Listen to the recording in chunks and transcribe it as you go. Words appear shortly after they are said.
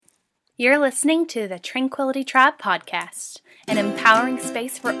You're listening to the Tranquility Tribe podcast, an empowering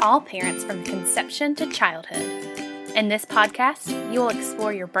space for all parents from conception to childhood. In this podcast, you will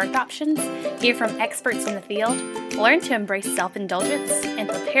explore your birth options, hear from experts in the field, learn to embrace self-indulgence, and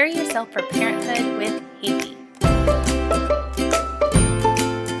prepare yourself for parenthood with Hiki.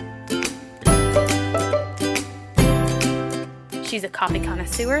 She's a coffee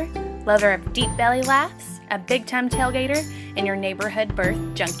connoisseur, lover of deep belly laughs, a big-time tailgater, and your neighborhood birth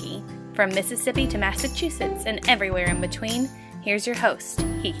junkie. From Mississippi to Massachusetts and everywhere in between, here's your host,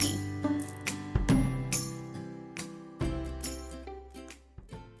 Hiki.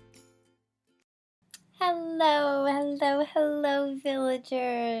 Hello,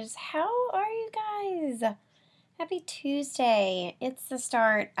 villagers. How are you guys? Happy Tuesday. It's the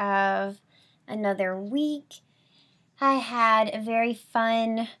start of another week. I had a very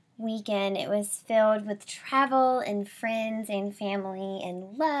fun weekend. It was filled with travel and friends and family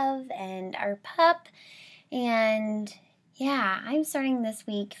and love and our pup. And yeah, I'm starting this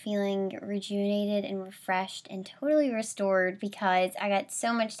week feeling rejuvenated and refreshed and totally restored because I got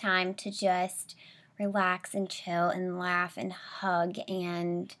so much time to just relax and chill and laugh and hug.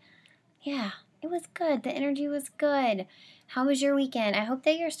 And yeah, it was good. The energy was good. How was your weekend? I hope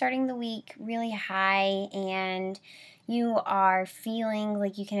that you're starting the week really high and you are feeling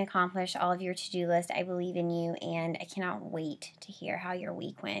like you can accomplish all of your to-do list. I believe in you, and I cannot wait to hear how your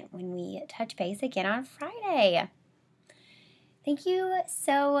week went when we touch base again on Friday. Thank you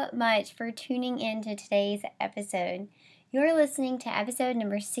so much for tuning in to today's episode. You're listening to episode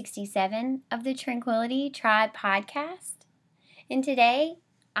number 67 of the Tranquility Tribe podcast. And today,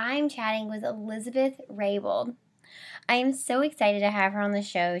 I'm chatting with Elizabeth Raybould. I am so excited to have her on the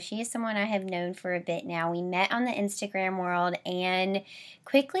show. She is someone I have known for a bit now. We met on the Instagram world and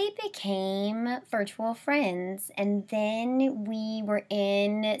quickly became virtual friends. And then we were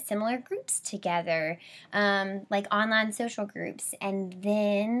in similar groups together, like online social groups. And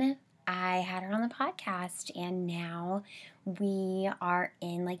then I had her on the podcast, and now we are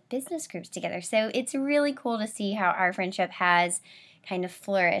in like business groups together. So it's really cool to see how our friendship has kind of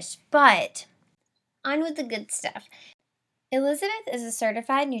flourished. But on with the good stuff. Elizabeth is a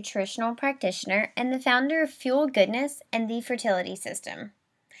certified nutritional practitioner and the founder of Fuel Goodness and the Fertility System.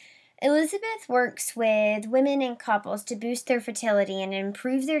 Elizabeth works with women and couples to boost their fertility and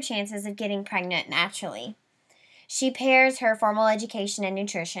improve their chances of getting pregnant naturally. She pairs her formal education in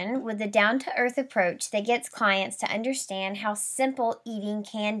nutrition with a down-to-earth approach that gets clients to understand how simple eating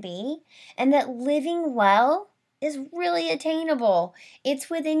can be and that living well is really attainable. It's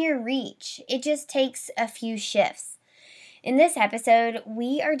within your reach. It just takes a few shifts. In this episode,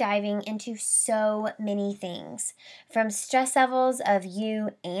 we are diving into so many things, from stress levels of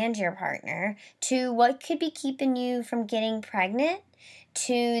you and your partner, to what could be keeping you from getting pregnant,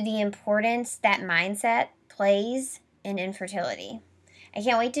 to the importance that mindset plays in infertility. I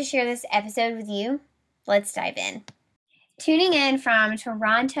can't wait to share this episode with you. Let's dive in. Tuning in from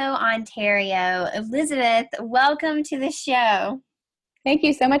Toronto, Ontario, Elizabeth, welcome to the show. Thank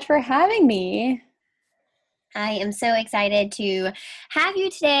you so much for having me. I am so excited to have you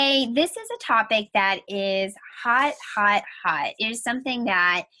today. This is a topic that is hot. It is something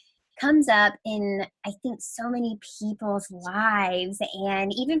that comes up in, I think, so many people's lives,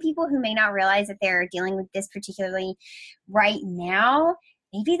 and even people who may not realize that they're dealing with this particularly right now.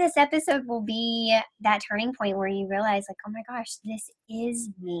 Maybe this episode will be that turning point where you realize, like, oh my gosh, this is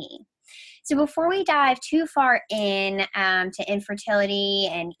me. So before we dive too far in to infertility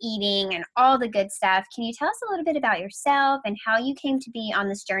and eating and all the good stuff, can you tell us a little bit about yourself and how you came to be on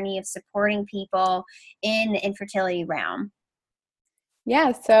this journey of supporting people in the infertility realm?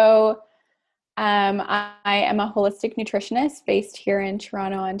 Yeah, so I am a holistic nutritionist based here in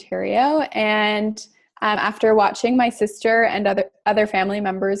Toronto, Ontario. And after watching my sister and other family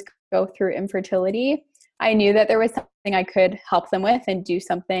members go through infertility, I knew that there was something I could help them with and do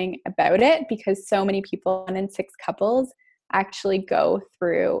something about it, because so many people, 1 in 6 couples, actually go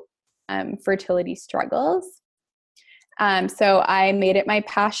through fertility struggles. So I made it my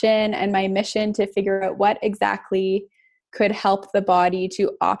passion and my mission to figure out what exactly could help the body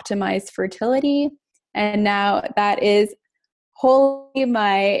to optimize fertility. And now that is wholly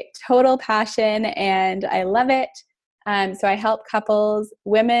my total passion, and I love it. So I help couples,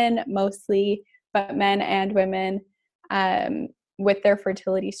 women mostly, but men and women, with their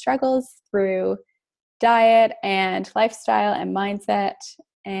fertility struggles through diet and lifestyle and mindset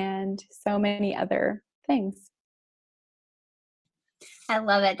and so many other things. I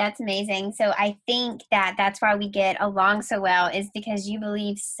love it. That's amazing. So I think that that's why we get along so well, is because you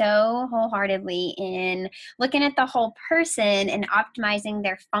believe so wholeheartedly in looking at the whole person and optimizing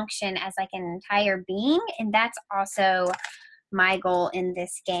their function as like an entire being. And that's also my goal in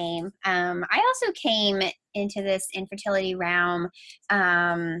this game. I also came into this infertility realm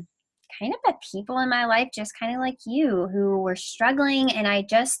kind of the people in my life, just kind of like you, who were struggling. And I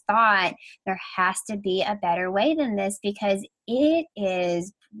just thought there has to be a better way than this, because it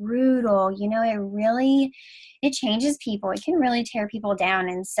is brutal. You know, it changes people. It can really tear people down.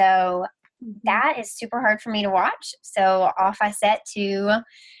 And so that is super hard for me to watch. So off I set to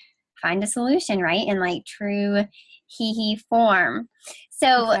find a solution, right? In like true hee form.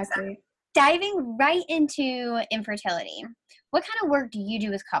 So Exactly. diving right into infertility, what kind of work do you do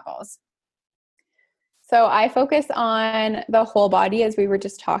with couples? So I focus on the whole body, as we were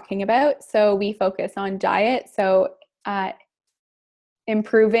just talking about. So we focus on diet. So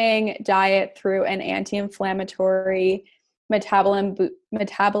improving diet through an anti-inflammatory,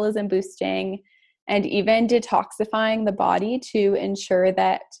 metabolism boosting, and even detoxifying the body to ensure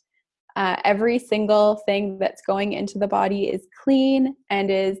that every single thing that's going into the body is clean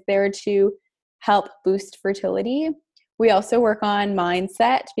and is there to help boost fertility. We also work on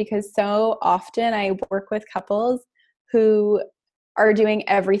mindset, because so often I work with couples who are doing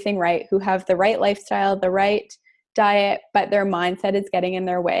everything right, who have the right lifestyle, the right diet, but their mindset is getting in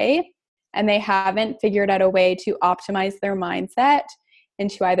their way. And they haven't figured out a way to optimize their mindset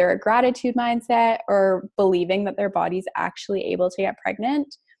into either a gratitude mindset or believing that their body's actually able to get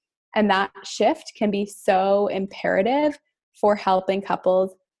pregnant. And that shift can be so imperative for helping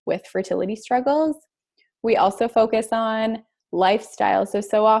couples with fertility struggles. We also focus on lifestyle.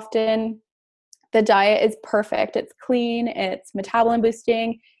 So often the diet is perfect. It's clean, it's metabolism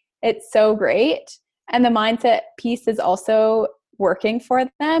boosting, it's so great. And the mindset piece is also working for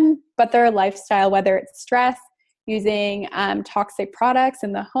them, but their lifestyle, whether it's stress, using toxic products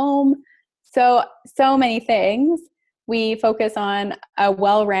in the home, so many things. We focus on a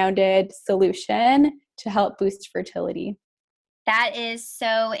well-rounded solution to help boost fertility. That is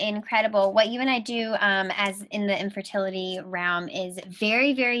so incredible. What you and I do as in the infertility realm is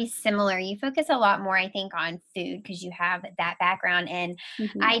very, very similar. You focus a lot more, I think, on food because you have that background, and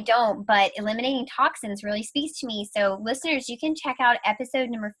Mm-hmm. I don't, but eliminating toxins really speaks to me. So listeners, you can check out episode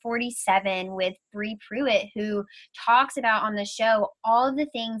number 47 with Bree Pruitt, who talks about on the show all of the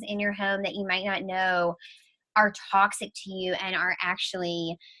things in your home that you might not know are toxic to you and are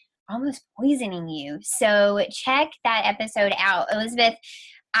actually almost poisoning you. So check that episode out. Elizabeth,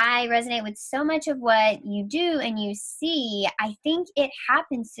 I resonate with so much of what you do and you see. I think it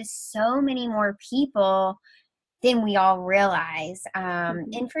happens to so many more people than we all realize.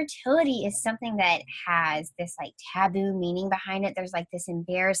 Infertility is something that has this like taboo meaning behind it. There's like this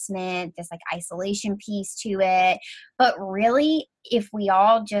embarrassment, this like isolation piece to it. But really, if we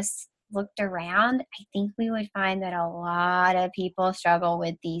all just looked around, I think we would find that a lot of people struggle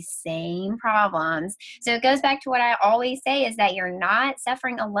with these same problems. So it goes back to what I always say, is that you're not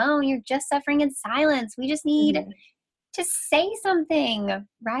suffering alone. You're just suffering in silence. We just need Mm-hmm. to say something,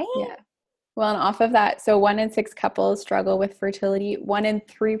 right? Yeah. Well, and off of that, so 1 in 6 couples struggle with fertility, 1 in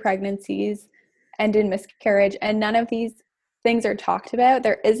 3 pregnancies end in miscarriage, and none of these things are talked about.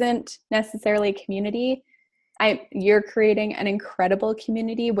 There isn't necessarily a community. You're creating an incredible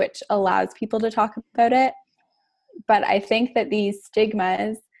community which allows people to talk about it. But I think that these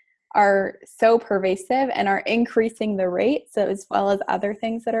stigmas are so pervasive and are increasing the rates, as well as other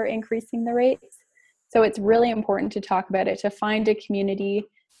things that are increasing the rates. So it's really important to talk about it, to find a community,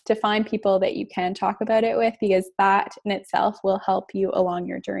 to find people that you can talk about it with, because that in itself will help you along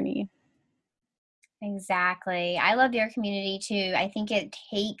your journey. Exactly. I love your community too. I think it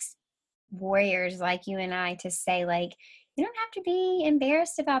takes warriors like you and I to say, like, you don't have to be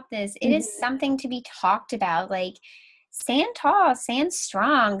embarrassed about this. It is something to be talked about. Like, stand tall, stand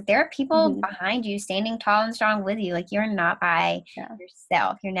strong. There are people Mm-hmm. behind you standing tall and strong with you. Like, you're not by Yeah.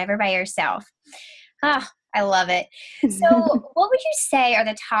 yourself. You're never by yourself. Ah, I love it. So, what would you say are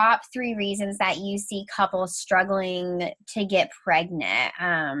the top 3 reasons that you see couples struggling to get pregnant?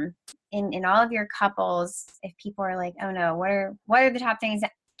 In all of your couples, if people are like, "Oh no, what are the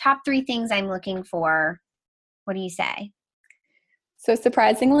top 3 things I'm looking for?" What do you say? So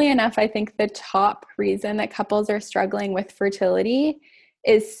surprisingly enough, I think the top reason that couples are struggling with fertility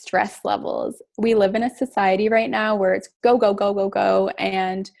is stress levels. We live in a society right now where it's go, go, go, go, go,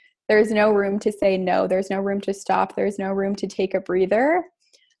 and there's no room to say no. There's no room to stop. There's no room to take a breather.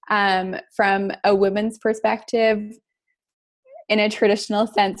 From a woman's perspective, in a traditional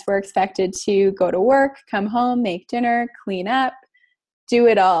sense, we're expected to go to work, come home, make dinner, clean up, do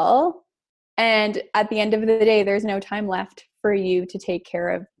it all. And at the end of the day, there's no time left for you to take care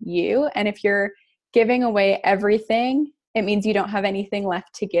of you. And if you're giving away everything, it means you don't have anything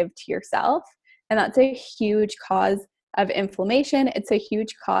left to give to yourself. And that's a huge cause of inflammation. It's a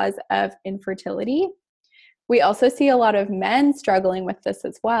huge cause of infertility. We also see a lot of men struggling with this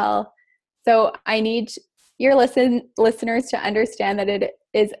as well. So I need your listeners to understand that it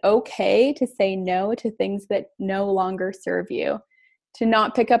is okay to say no to things that no longer serve you, to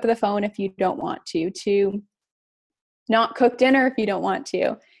not pick up the phone if you don't want to not cook dinner if you don't want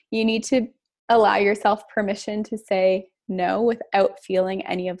to. You need to allow yourself permission to say no without feeling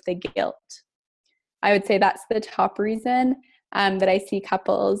any of the guilt. I would say that's the top reason that I see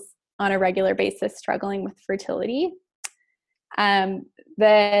couples on a regular basis struggling with fertility.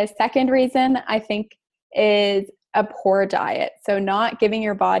 The second reason I think is a poor diet. So not giving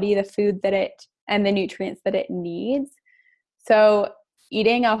your body the food that it and the nutrients that it needs. So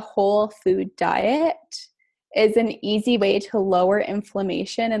eating a whole food diet is an easy way to lower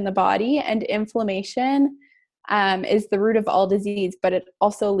inflammation in the body. And inflammation is the root of all disease, but it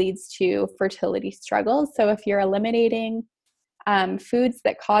also leads to fertility struggles. So if you're eliminating foods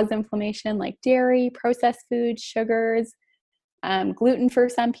that cause inflammation like dairy, processed foods, sugars, gluten for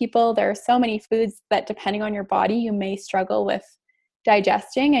some people, there are so many foods that depending on your body, you may struggle with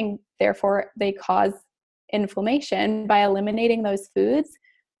digesting, and therefore they cause inflammation. By eliminating those foods,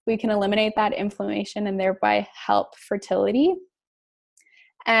 we can eliminate that inflammation and thereby help fertility.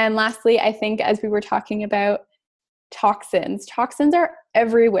 And lastly, I think as we were talking about toxins are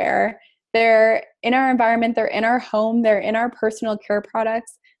everywhere. They're in our environment, they're in our home, they're in our personal care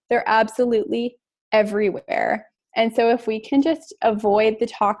products. They're absolutely everywhere. And so if we can just avoid the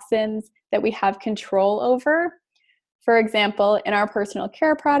toxins that we have control over, for example, in our personal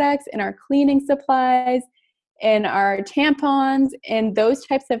care products, in our cleaning supplies, in our tampons, in those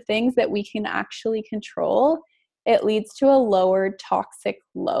types of things that we can actually control, it leads to a lower toxic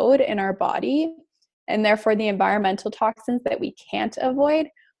load in our body. And therefore, the environmental toxins that we can't avoid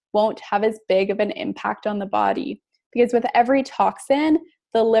won't have as big of an impact on the body. Because with every toxin,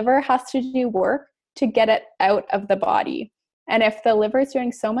 the liver has to do work to get it out of the body. And if the liver is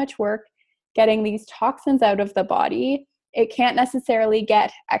doing so much work getting these toxins out of the body, it can't necessarily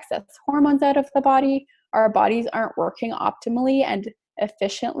get excess hormones out of the body. Our bodies aren't working optimally and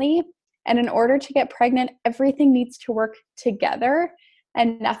efficiently. And in order to get pregnant, everything needs to work together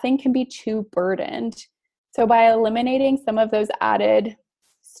and nothing can be too burdened. So by eliminating some of those added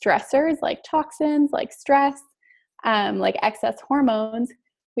stressors like toxins, like stress, like excess hormones,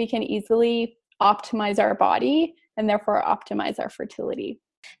 we can easily optimize our body and therefore optimize our fertility.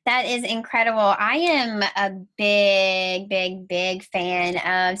 That is incredible. I am a big fan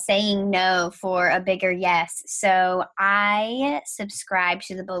of saying no for a bigger yes. So I subscribe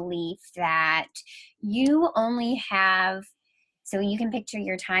to the belief that you only have, so you can picture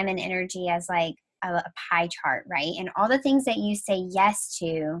your time and energy as like a pie chart, right? And all the things that you say yes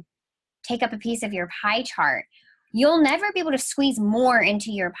to take up a piece of your pie chart. You'll never be able to squeeze more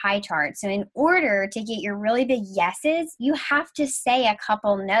into your pie chart. So in order to get your really big yeses, you have to say a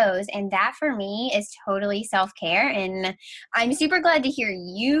couple no's. And that for me is totally self-care. And I'm super glad to hear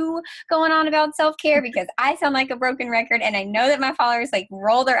you going on about self-care because I sound like a broken record. And I know that my followers like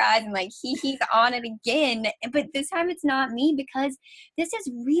roll their eyes and like, he's on it again. But this time it's not me because this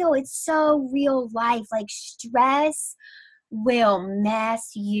is real. It's so real life. Like stress will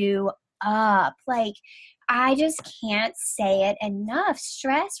mess you up. Like, I just can't say it enough.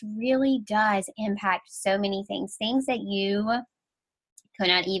 Stress really does impact so many things that you could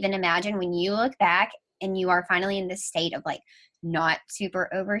not even imagine when you look back and you are finally in this state of like not super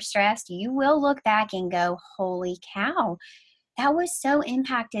overstressed. You will look back and go, holy cow, that was so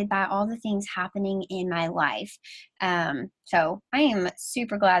impacted by all the things happening in my life. So I am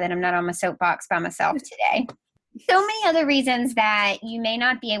super glad that I'm not on my soapbox by myself today. So many other reasons that you may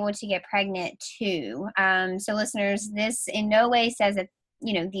not be able to get pregnant too. So listeners, this in no way says that,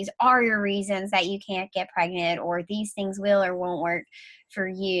 these are your reasons that you can't get pregnant or these things will or won't work for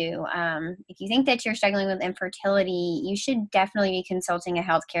you. If you think that you're struggling with infertility, you should definitely be consulting a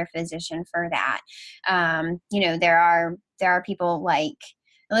healthcare physician for that. There are people like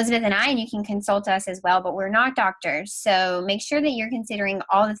Elizabeth and I, and you can consult us as well, but we're not doctors. So make sure that you're considering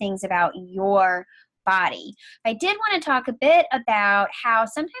all the things about your body. I did want to talk a bit about how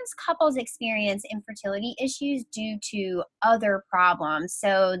sometimes couples experience infertility issues due to other problems.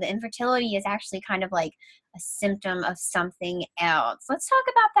 So the infertility is actually kind of like a symptom of something else. Let's talk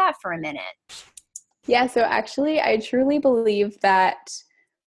about that for a minute. Yeah, so actually, I truly believe that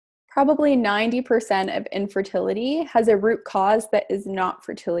probably 90% of infertility has a root cause that is not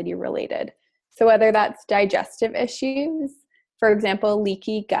fertility related. So whether that's digestive issues, for example,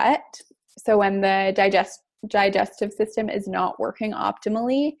 leaky gut. So when the digestive system is not working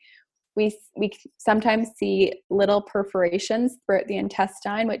optimally, we sometimes see little perforations throughout the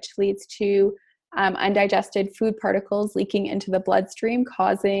intestine, which leads to undigested food particles leaking into the bloodstream,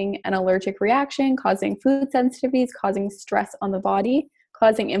 causing an allergic reaction, causing food sensitivities, causing stress on the body,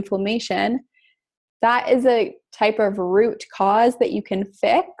 causing inflammation. That is a type of root cause that you can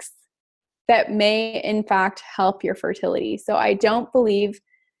fix that may, in fact, help your fertility. So I don't believe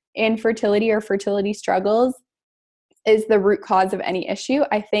infertility or fertility struggles is the root cause of any issue.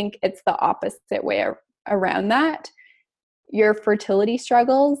 I think it's the opposite way around that. Your fertility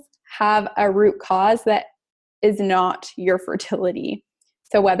struggles have a root cause that is not your fertility.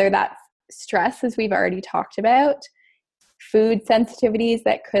 So whether that's stress, as we've already talked about, food sensitivities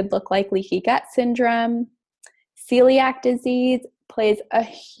that could look like leaky gut syndrome, celiac disease plays a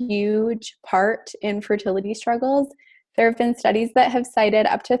huge part in fertility struggles. There have been studies that have cited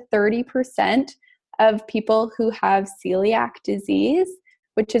up to 30% of people who have celiac disease,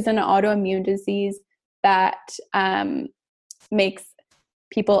 which is an autoimmune disease that makes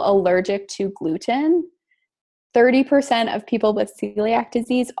people allergic to gluten. 30% of people with celiac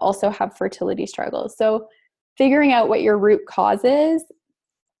disease also have fertility struggles. So figuring out what your root cause is,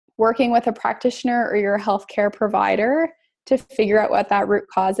 working with a practitioner or your healthcare provider to figure out what that root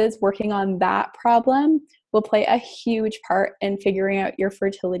cause is, working on that problem will play a huge part in figuring out your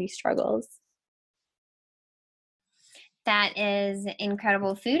fertility struggles. That is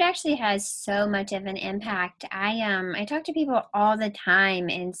incredible. Food actually has so much of an impact. I talk to people all the time,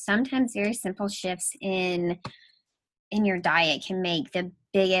 and sometimes very simple shifts in your diet can make the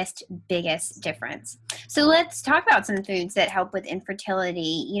biggest difference. So let's talk about some foods that help with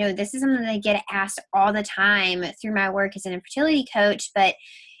infertility. This is something that I get asked all the time through my work as an infertility coach, but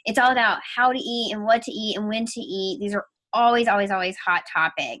it's all about how to eat and what to eat and when to eat. These are always hot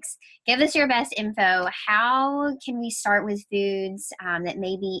topics. Give us your best info. How can we start with foods that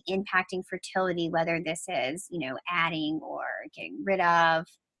may be impacting fertility, whether this is, adding or getting rid of?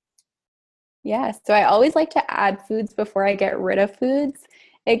 Yeah, so I always like to add foods before I get rid of foods.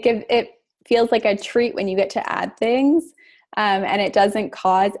 It feels like a treat when you get to add things, and it doesn't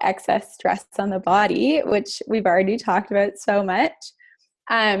cause excess stress on the body, which we've already talked about so much.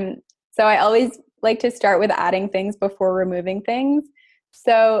 So I always like to start with adding things before removing things.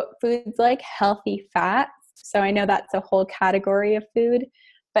 So foods like healthy fats. So I know that's a whole category of food,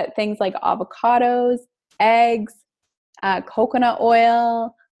 but things like avocados, eggs, coconut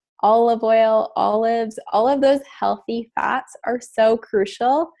oil, olive oil, olives, all of those healthy fats are so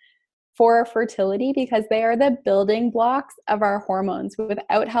crucial for fertility because they are the building blocks of our hormones.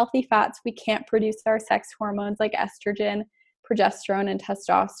 Without healthy fats, we can't produce our sex hormones like estrogen, progesterone, and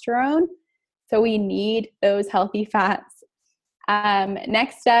testosterone. So we need those healthy fats.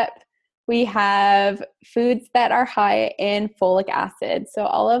 Next up, we have foods that are high in folic acid. So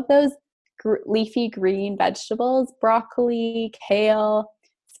all of those leafy green vegetables, broccoli, kale,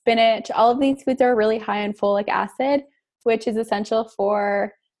 spinach, all of these foods are really high in folic acid, which is essential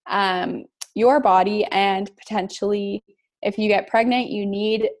for your body. And potentially, if you get pregnant, you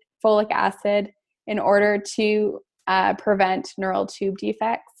need folic acid in order to prevent neural tube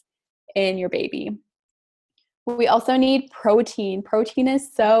defects in your baby. We also need protein. Protein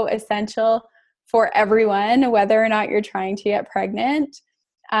is so essential for everyone, whether or not you're trying to get pregnant.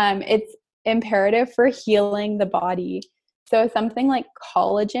 It's imperative for healing the body. So something like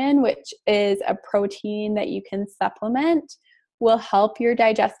collagen, which is a protein that you can supplement, will help your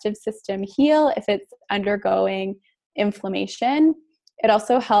digestive system heal if it's undergoing inflammation. It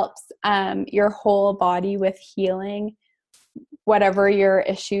also helps your whole body with healing whatever your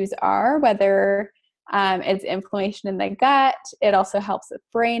issues are, whether it's inflammation in the gut. It also helps with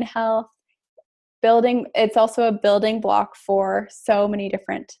brain health. It's also a building block for so many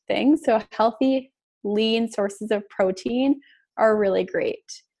different things. So healthy, lean sources of protein are really great.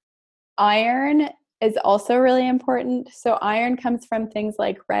 Iron is also really important. So iron comes from things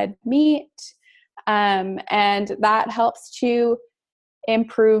like red meat, and that helps to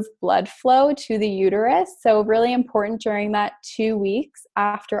improve blood flow to the uterus. So really important during that 2 weeks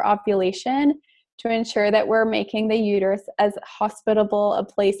after ovulation to ensure that we're making the uterus as hospitable a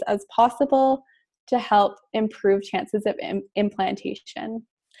place as possible to help improve chances of implantation.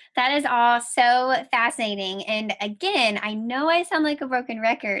 That is all so fascinating. And again, I know I sound like a broken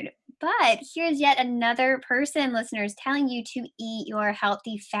record, but here's yet another person, listeners, telling you to eat your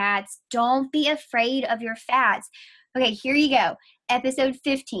healthy fats. Don't be afraid of your fats. Okay, here you go. Episode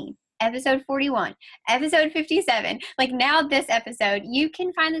 15. episode 41, episode 57, like now this episode, you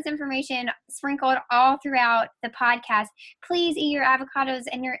can find this information sprinkled all throughout the podcast. Please eat your avocados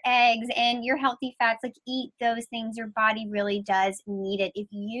and your eggs and your healthy fats. Like, eat those things. Your body really does need it. If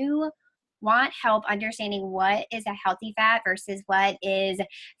you want help understanding what is a healthy fat versus what is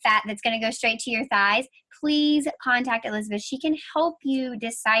fat that's going to go straight to your thighs, please contact Elizabeth. She can help you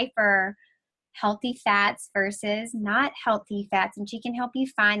decipher healthy fats versus not healthy fats, and she can help you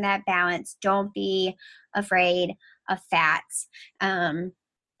find that balance. Don't be afraid of fats. And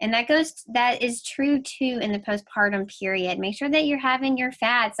that is true too in the postpartum period. Make sure that you're having your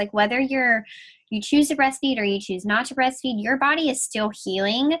fats, like whether you choose to breastfeed or you choose not to breastfeed, your body is still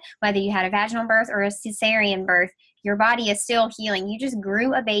healing. Whether you had a vaginal birth or a cesarean birth, your body is still healing. You just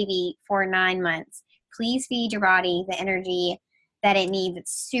grew a baby for 9 months. Please feed your body the energy that it needs.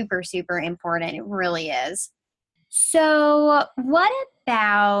 It's super, super important. It really is. So what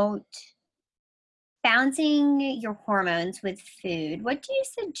about balancing your hormones with food? What do you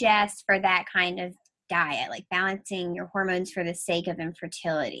suggest for that kind of diet, like balancing your hormones for the sake of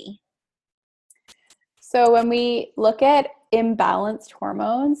infertility? So when we look at imbalanced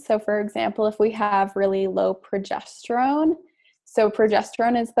hormones, so for example, if we have really low progesterone, so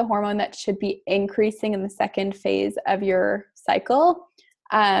progesterone is the hormone that should be increasing in the second phase of your cycle.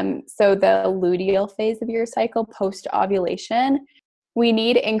 So the luteal phase of your cycle, post-ovulation, we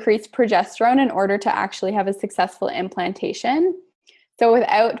need increased progesterone in order to actually have a successful implantation. So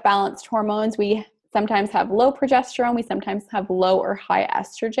without balanced hormones, we sometimes have low progesterone, we sometimes have low or high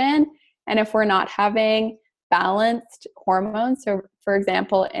estrogen. And if we're not having balanced hormones, so for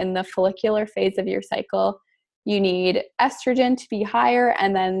example, in the follicular phase of your cycle, you need estrogen to be higher,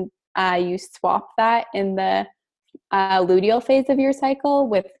 and then you swap that in the luteal phase of your cycle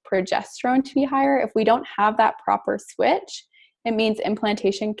with progesterone to be higher. If we don't have that proper switch, it means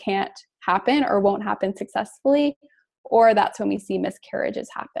implantation can't happen or won't happen successfully, or that's when we see miscarriages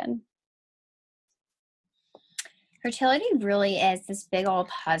happen. Fertility really is this big old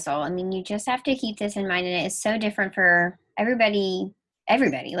puzzle. I mean, you just have to keep this in mind, and it is so different for everybody.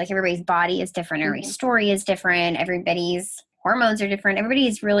 Like, everybody's body is different. Everybody's story is different. Everybody's hormones are different. Everybody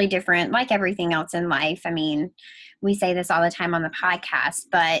is really different, like everything else in life. I mean, we say this all the time on the podcast,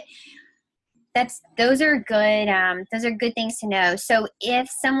 but those are good things to know. So if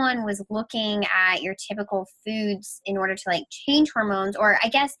someone was looking at your typical foods in order to like change hormones, or I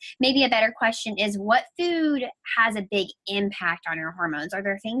guess maybe a better question is, what food has a big impact on your hormones? Are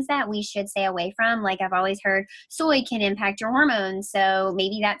there things that we should stay away from? Like, I've always heard soy can impact your hormones, so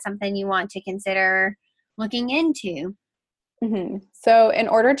maybe that's something you want to consider looking into. Mm-hmm. So in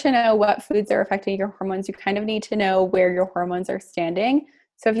order to know what foods are affecting your hormones, you kind of need to know where your hormones are standing.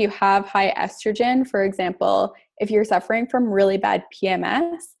 So if you have high estrogen, for example, if you're suffering from really bad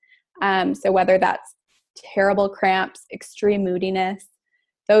PMS, so whether that's terrible cramps, extreme moodiness,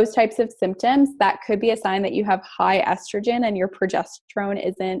 those types of symptoms, that could be a sign that you have high estrogen and your progesterone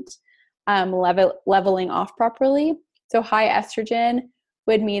isn't leveling off properly. So high estrogen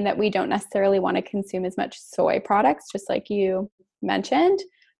would mean that we don't necessarily want to consume as much soy products, just like you mentioned,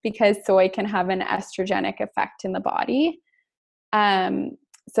 because soy can have an estrogenic effect in the body.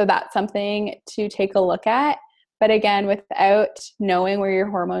 So that's something to take a look at. But again, without knowing where your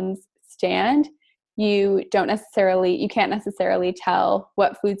hormones stand, you can't necessarily tell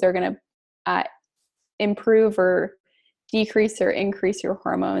what foods are going to improve or decrease or increase your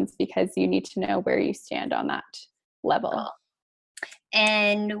hormones, because you need to know where you stand on that level.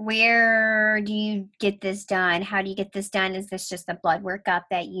 And where do you get this done? How do you get this done? Is this just a blood workup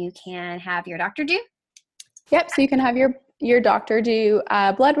that you can have your doctor do? Yep. So you can have your doctor do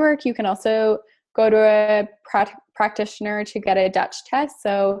blood work. You can also go to a practitioner to get a Dutch test,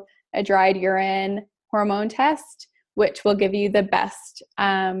 so a dried urine hormone test, which will give you the best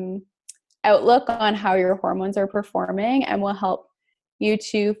outlook on how your hormones are performing, and will help you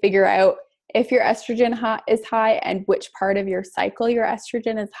to figure out if your estrogen is high and which part of your cycle your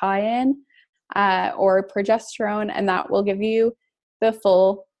estrogen is high in, or progesterone, and that will give you the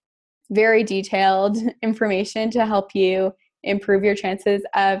full, very detailed information to help you improve your chances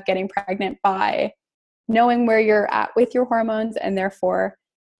of getting pregnant by knowing where you're at with your hormones, and therefore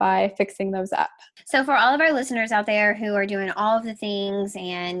by fixing those up. So for all of our listeners out there who are doing all of the things,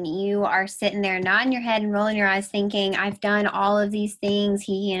 and you are sitting there nodding your head and rolling your eyes thinking, I've done all of these things,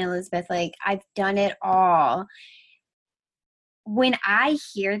 Kiki and Elizabeth, like, I've done it all. When I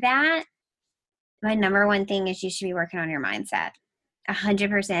hear that, my number one thing is you should be working on your mindset.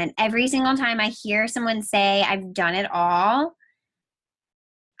 100%. Every single time I hear someone say, I've done it all,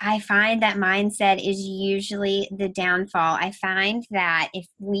 I find that mindset is usually the downfall. I find that if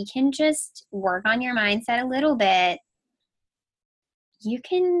we can just work on your mindset a little bit, you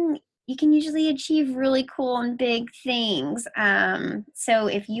can usually achieve really cool and big things. So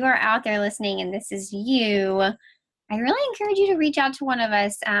if you are out there listening and this is you, I really encourage you to reach out to one of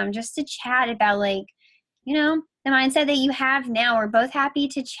us, just to chat about, like, the mindset that you have now. We're both happy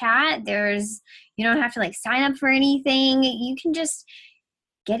to chat. You don't have to like sign up for anything. You can just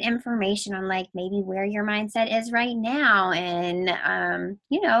get information on like maybe where your mindset is right now, and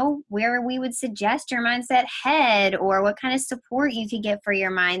where we would suggest your mindset head, or what kind of support you could get for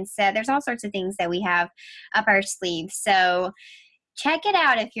your mindset. There's all sorts of things that we have up our sleeves. So check it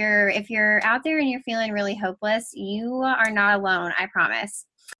out. If you're out there and you're feeling really hopeless, you are not alone, I promise.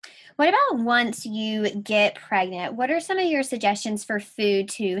 What about once you get pregnant? What are some of your suggestions for food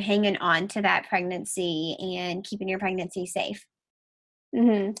to hanging on to that pregnancy and keeping your pregnancy safe?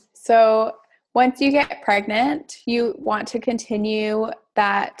 So once you get pregnant, you want to continue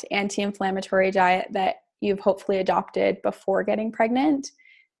that anti-inflammatory diet that you've hopefully adopted before getting pregnant.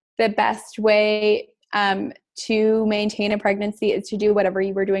 The best way to maintain a pregnancy is to do whatever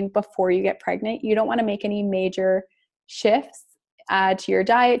you were doing before you get pregnant. You don't want to make any major shifts to your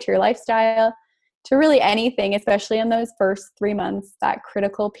diet, to your lifestyle, to really anything, especially in those first 3 months, that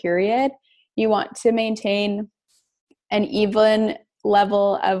critical period. You want to maintain an even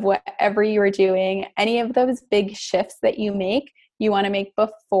level of whatever you are doing. Any of those big shifts that you make, you want to make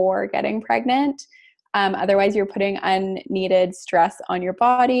before getting pregnant. Otherwise, you're putting unneeded stress on your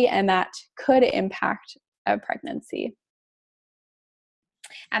body, and that could impact a pregnancy.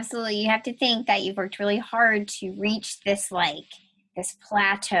 Absolutely. You have to think that you've worked really hard to reach this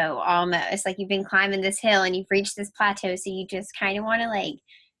plateau, almost like you've been climbing this hill and you've reached this plateau. So you just kind of want to like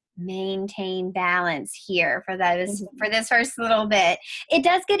maintain balance here for this first little bit. It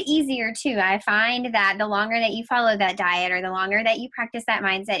does get easier too. I find that the longer that you follow that diet, or the longer that you practice that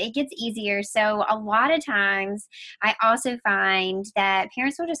mindset, it gets easier. So a lot of times I also find that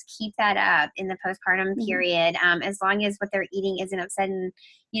parents will just keep that up in the postpartum period, as long as what they're eating isn't upsetting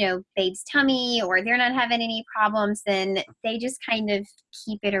babe's tummy, or they're not having any problems, then they just kind of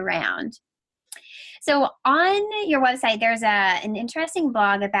keep it around. So on your website, there's an interesting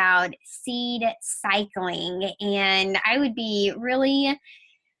blog about seed cycling, and I would be really,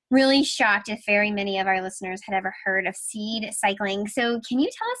 really shocked if very many of our listeners had ever heard of seed cycling. So can you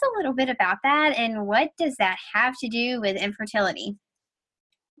tell us a little bit about that, and what does that have to do with infertility?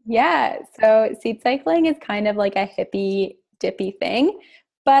 Yeah, so seed cycling is kind of like a hippy dippy thing,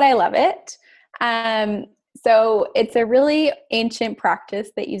 but I love it. So it's a really ancient practice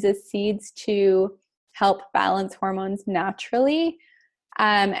that uses seeds to help balance hormones naturally,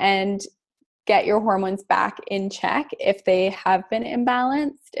 and get your hormones back in check if they have been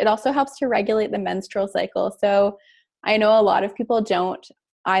imbalanced. It also helps to regulate the menstrual cycle. So I know a lot of people don't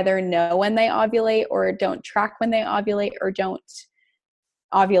either know when they ovulate, or don't track when they ovulate, or don't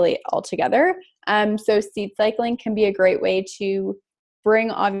ovulate altogether. So seed cycling can be a great way to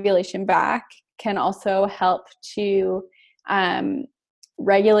bring ovulation back, can also help to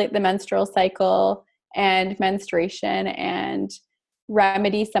regulate the menstrual cycle and menstruation, and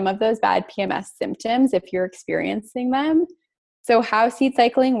remedy some of those bad PMS symptoms if you're experiencing them. So how seed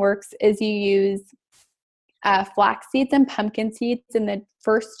cycling works is you use flax seeds and pumpkin seeds in the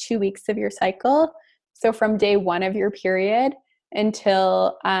first 2 weeks of your cycle. So from day 1 of your period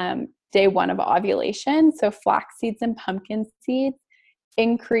until day 1 of ovulation. So flax seeds and pumpkin seeds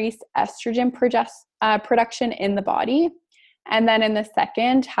increase estrogen production in the body. And then in the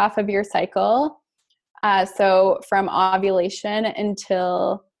second half of your cycle, so from ovulation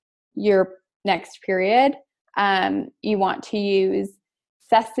until your next period, you want to use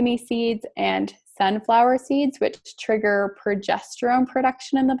sesame seeds and sunflower seeds, which trigger progesterone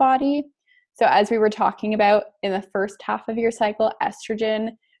production in the body. So as we were talking about, in the first half of your cycle,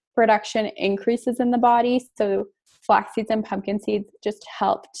 estrogen production increases in the body. So flax seeds and pumpkin seeds just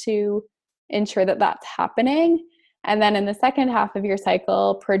help to ensure that that's happening. And then in the second half of your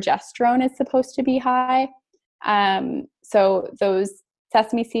cycle, progesterone is supposed to be high. So those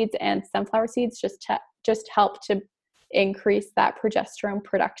sesame seeds and sunflower seeds just help to increase that progesterone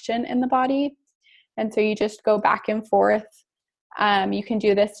production in the body. And so you just go back and forth. You can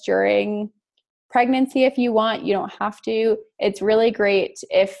do this during pregnancy if you want. You don't have to. It's really great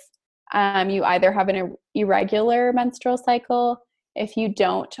if you either have an irregular menstrual cycle, if you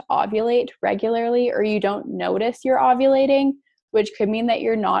don't ovulate regularly, or you don't notice you're ovulating, which could mean that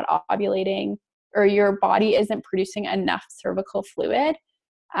you're not ovulating, or your body isn't producing enough cervical fluid.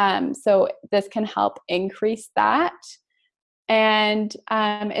 So this can help increase that. And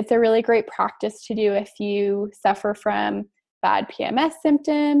it's a really great practice to do if you suffer from bad PMS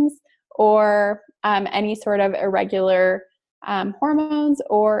symptoms or any sort of irregular hormones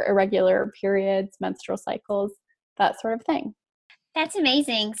or irregular periods, menstrual cycles, that sort of thing. That's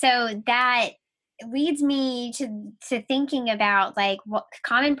amazing. So that leads me to thinking about like what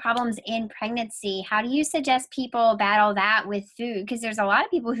common problems in pregnancy. How do you suggest people battle that with food? Because there's a lot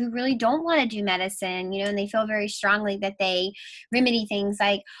of people who really don't want to do medicine, and they feel very strongly that they remedy things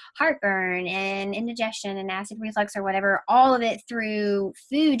like heartburn and indigestion and acid reflux or whatever, all of it through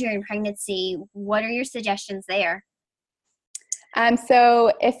food during pregnancy. What are your suggestions there?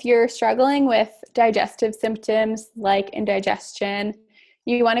 So if you're struggling with digestive symptoms like indigestion,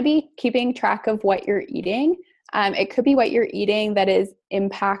 you want to be keeping track of what you're eating. It could be what you're eating that is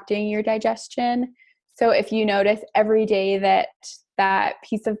impacting your digestion. So if you notice every day that that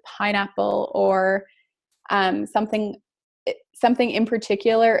piece of pineapple or something in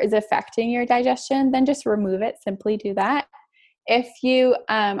particular is affecting your digestion, then just remove it. Simply do that. If you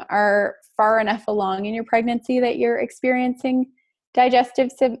are far enough along in your pregnancy that you're experiencing digestive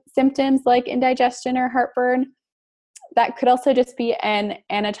symptoms like indigestion or heartburn, that could also just be an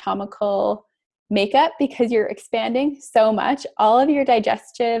anatomical makeup because you're expanding so much. All of your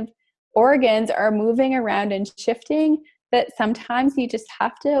digestive organs are moving around and shifting that sometimes you just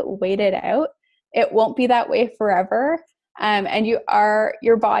have to wait it out. It won't be that way forever. And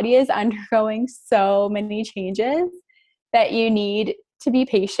your body is undergoing so many changes that you need to be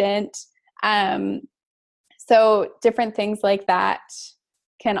patient. So different things like that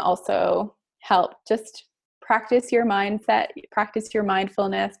can also help. Just practice your mindset, practice your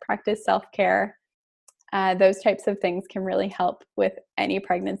mindfulness, practice self-care. Those types of things can really help with any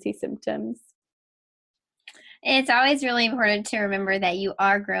pregnancy symptoms. It's always really important to remember that you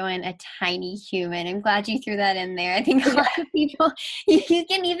are growing a tiny human. I'm glad you threw that in there. I think a lot of people, you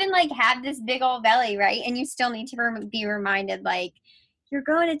can even like have this big old belly, right? And you still need to be reminded like, you're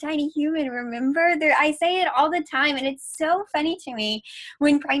growing a tiny human, remember? I say it all the time, and it's so funny to me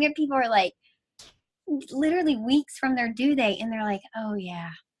when pregnant people are like literally weeks from their due date, and they're like, oh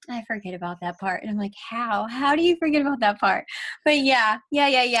yeah, I forget about that part. And I'm like, how do you forget about that part? But yeah.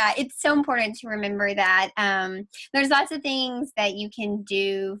 It's so important to remember that. There's lots of things that you can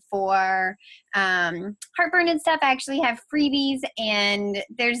do for heartburn and stuff. I actually have freebies, and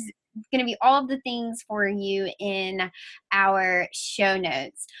there's going to be all of the things for you in our show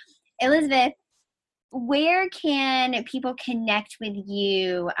notes. Elizabeth, where can people connect with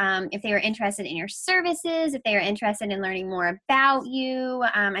you if they are interested in your services, if they are interested in learning more about you?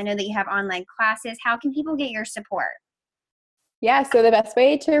 I know that you have online classes. How can people get your support? Yeah, so the best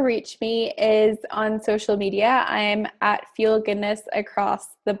way to reach me is on social media. I'm at Feel Goodness across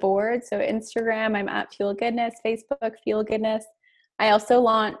the board. So Instagram, I'm at Feel Goodness, Facebook, Feel Goodness. I also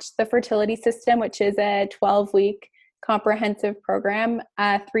launched the Fertility System, which is a 12-week comprehensive program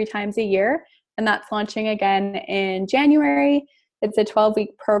 3 times a year. And that's launching again in January. It's a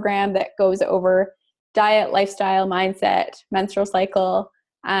 12-week program that goes over diet, lifestyle, mindset, menstrual cycle,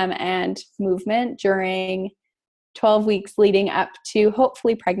 and movement during 12 weeks leading up to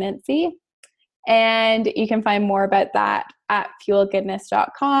hopefully pregnancy. And you can find more about that at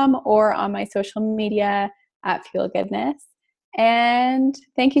fuelgoodness.com or on my social media at fuelgoodness. And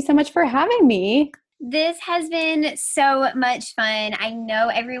thank you so much for having me. This has been so much fun. I know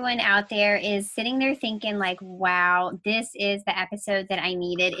everyone out there is sitting there thinking like, wow, this is the episode that I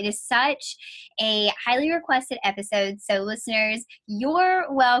needed. It is such a highly requested episode. So listeners,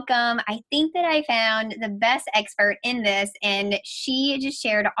 you're welcome. I think that I found the best expert in this, and she just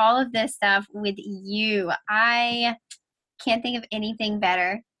shared all of this stuff with you. I can't think of anything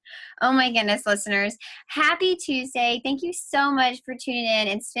better. Oh my goodness, listeners. Happy Tuesday. Thank you so much for tuning in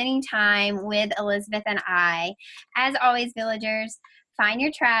and spending time with Elizabeth and I. As always, villagers, find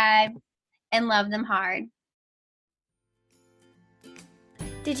your tribe and love them hard.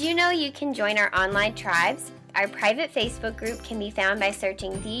 Did you know you can join our online tribes? Our private Facebook group can be found by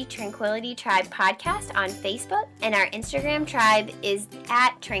searching the Tranquility Tribe podcast on Facebook, and our Instagram tribe is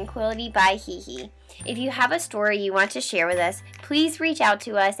at Tranquility by Hihi. If you have a story you want to share with us, please reach out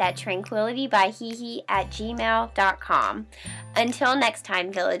to us at tranquilitybyhihi@gmail.com. Until next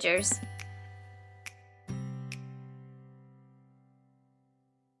time, villagers.